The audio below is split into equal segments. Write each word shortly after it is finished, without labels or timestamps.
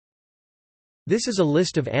This is a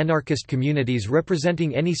list of anarchist communities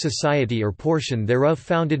representing any society or portion thereof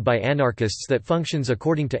founded by anarchists that functions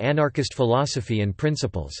according to anarchist philosophy and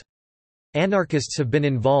principles. Anarchists have been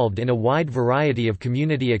involved in a wide variety of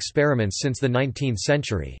community experiments since the 19th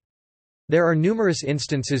century. There are numerous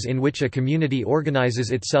instances in which a community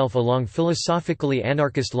organizes itself along philosophically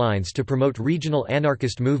anarchist lines to promote regional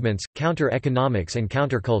anarchist movements, counter-economics and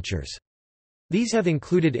countercultures. These have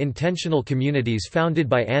included intentional communities founded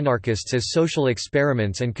by anarchists as social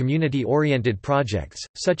experiments and community-oriented projects,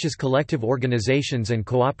 such as collective organizations and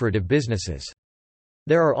cooperative businesses.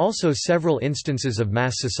 There are also several instances of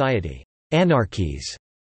mass society anarchies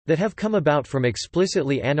that have come about from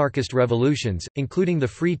explicitly anarchist revolutions, including the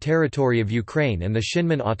Free Territory of Ukraine and the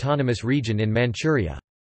Shinmin Autonomous Region in Manchuria.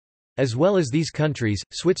 As well as these countries,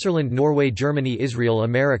 Switzerland, Norway, Germany, Israel,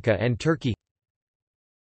 America and Turkey.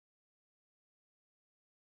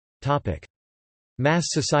 Mass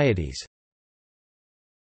societies.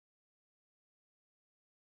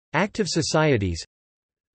 Active societies.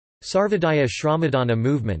 Sarvodaya Shramadana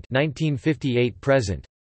Movement 1958-present.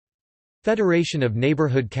 Federation of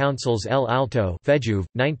Neighborhood Councils El Alto Fejuv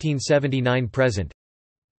 1979-present.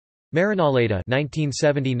 Marinaleda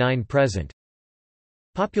 1979-present.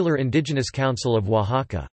 Popular Indigenous Council of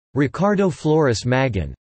Oaxaca Ricardo Flores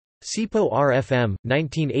Magón SIPO RFM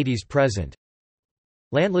 1980s-present.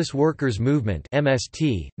 Landless Workers Movement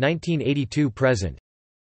MST 1982-present.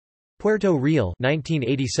 Puerto Real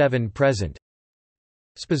 1987-present.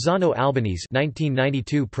 Spezzano Albanese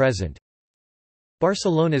 1992-present.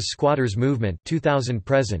 Barcelona's Squatters Movement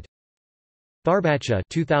 2000-present. Barbacha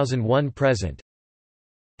 2001-present.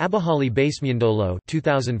 Abahali Basemundolo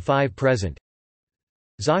 2005-present.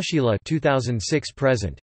 Zaachila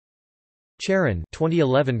 2006-present. Charon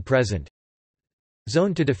 2011-present.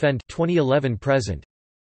 Zone to Defend 2011-present.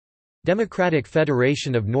 Democratic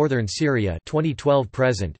Federation of Northern Syria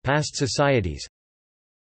 2012-present. Past societies.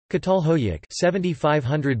 Catalhoyuk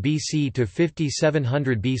 7500 BC to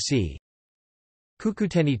 5700 BC.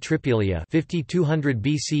 Cucuteni Tripilia 5200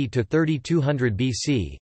 BC to 3200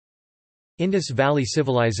 BC. Indus Valley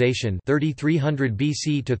Civilization 3300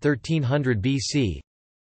 BC to 1300 BC.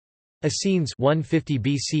 Essenes 150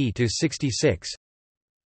 BC to 66.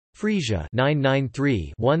 Frisia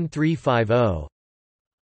 993-1350.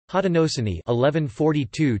 Haudenosaunee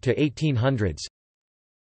 1142 to 1800s.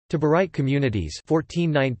 Taborite communities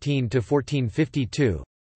 1419 to 1452.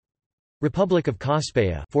 Republic of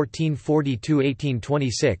Caspeia 1440 to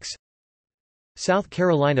 1826. South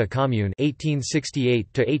Carolina Commune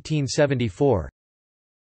 1868 to 1874.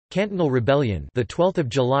 Cantonal Rebellion, the 12th of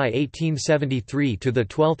July 1873 to the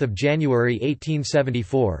 12th of January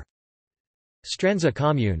 1874. Stranza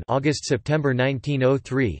Commune, August-September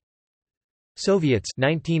 1903. Soviets,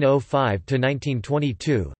 1905 to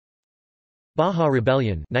 1922. Baja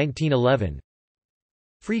Rebellion, 1911.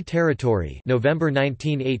 Free Territory, November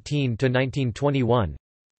 1918 to 1921.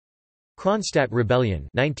 Kronstadt Rebellion,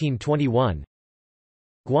 1921.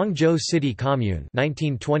 Guangzhou City Commune,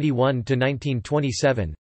 1921 to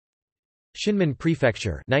 1927. Shinmin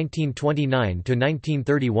Prefecture, 1929 to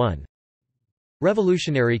 1931.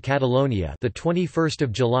 Revolutionary Catalonia, the 21st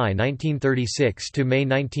of July 1936 to May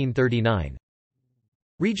 1939.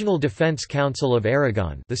 Regional Defense Council of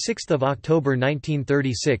Aragon, the 6th of October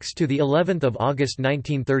 1936 to the 11th of August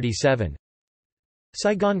 1937.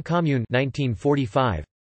 Saigon Commune 1945.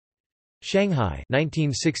 Shanghai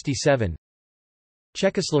 1967.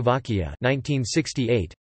 Czechoslovakia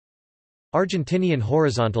 1968. Argentinian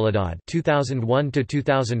Horizontalidad 2001 to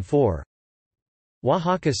 2004.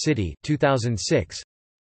 Oaxaca City 2006.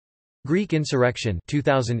 Greek Insurrection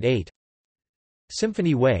 2008.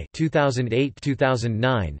 Symphony Way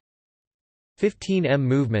 2008-2009. 15M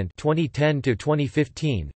Movement 2010 to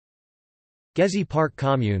 2015. Gezi Park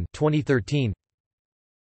Commune 2013.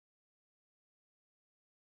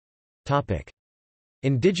 Topic: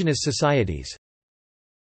 Indigenous societies.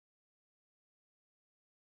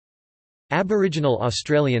 Aboriginal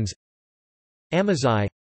Australians, Amazigh,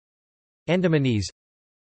 Andamanese,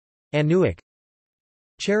 Anuak,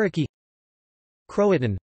 Cherokee,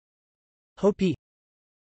 Croatan, Hopi,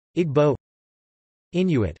 Igbo,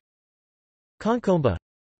 Inuit, Konkomba,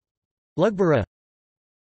 Lugbara,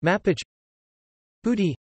 Mapuche,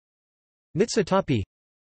 Budi, Nitsitapi,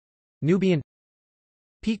 Nubian,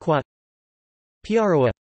 Pequot,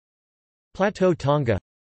 Piaroa, Plateau Tonga,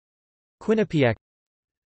 Quinnipiac,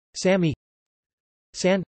 Sami,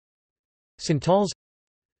 San, Santals,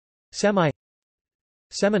 Semi,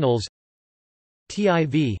 Seminoles,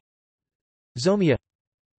 Tiv, Zomia.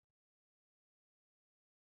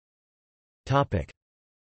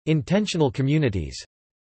 Intentional communities.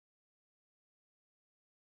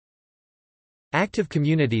 Active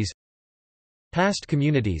communities. Past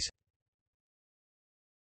communities.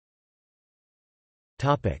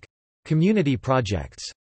 Topic: Community projects.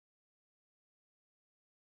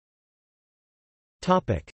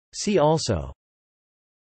 Topic: See also.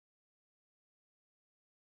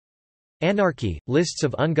 Anarchy – lists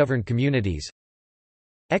of ungoverned communities.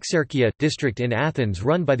 Exarchia – district in Athens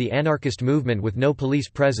run by the anarchist movement with no police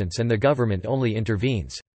presence and the government only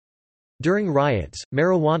intervenes. During riots,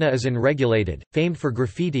 marijuana is unregulated. Famed for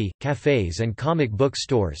graffiti, cafes and comic book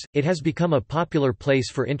stores, it has become a popular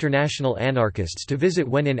place for international anarchists to visit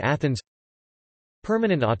when in Athens.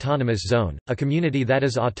 Permanent Autonomous Zone – a community that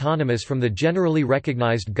is autonomous from the generally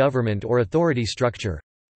recognized government or authority structure.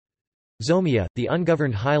 Zomia, the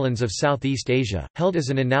ungoverned highlands of Southeast Asia, held as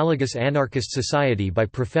an analogous anarchist society by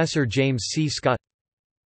Professor James C. Scott.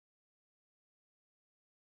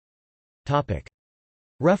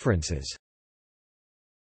 References.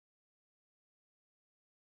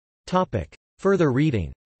 Further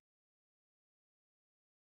reading.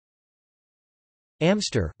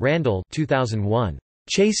 Amster, Randall 2001.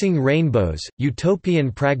 Chasing Rainbows,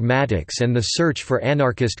 Utopian Pragmatics and the Search for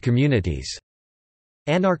Anarchist Communities.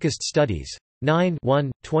 Anarchist Studies. 9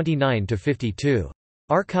 1, 29–52.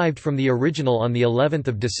 Archived from the original on the 11th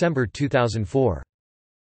of December 2004.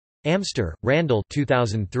 Amster, Randall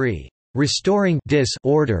 2003. Restoring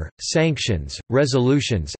Order, Sanctions,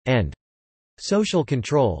 Resolutions, and Social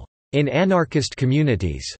Control in Anarchist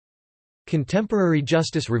Communities. Contemporary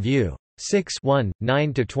Justice Review. 6 1,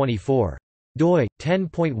 9–24. doi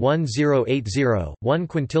 10.1080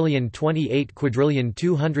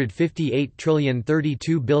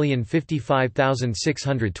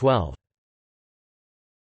 1,258,258,032,055,612.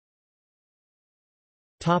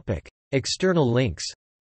 Topic: External links.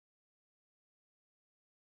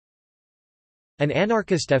 An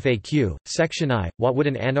Anarchist FAQ, Section I, What would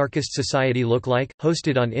an anarchist society look like?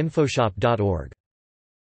 Hosted on infoshop.org.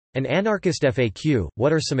 An Anarchist FAQ,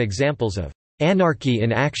 What are some examples of anarchy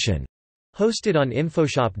in action? Hosted on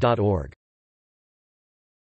infoshop.org.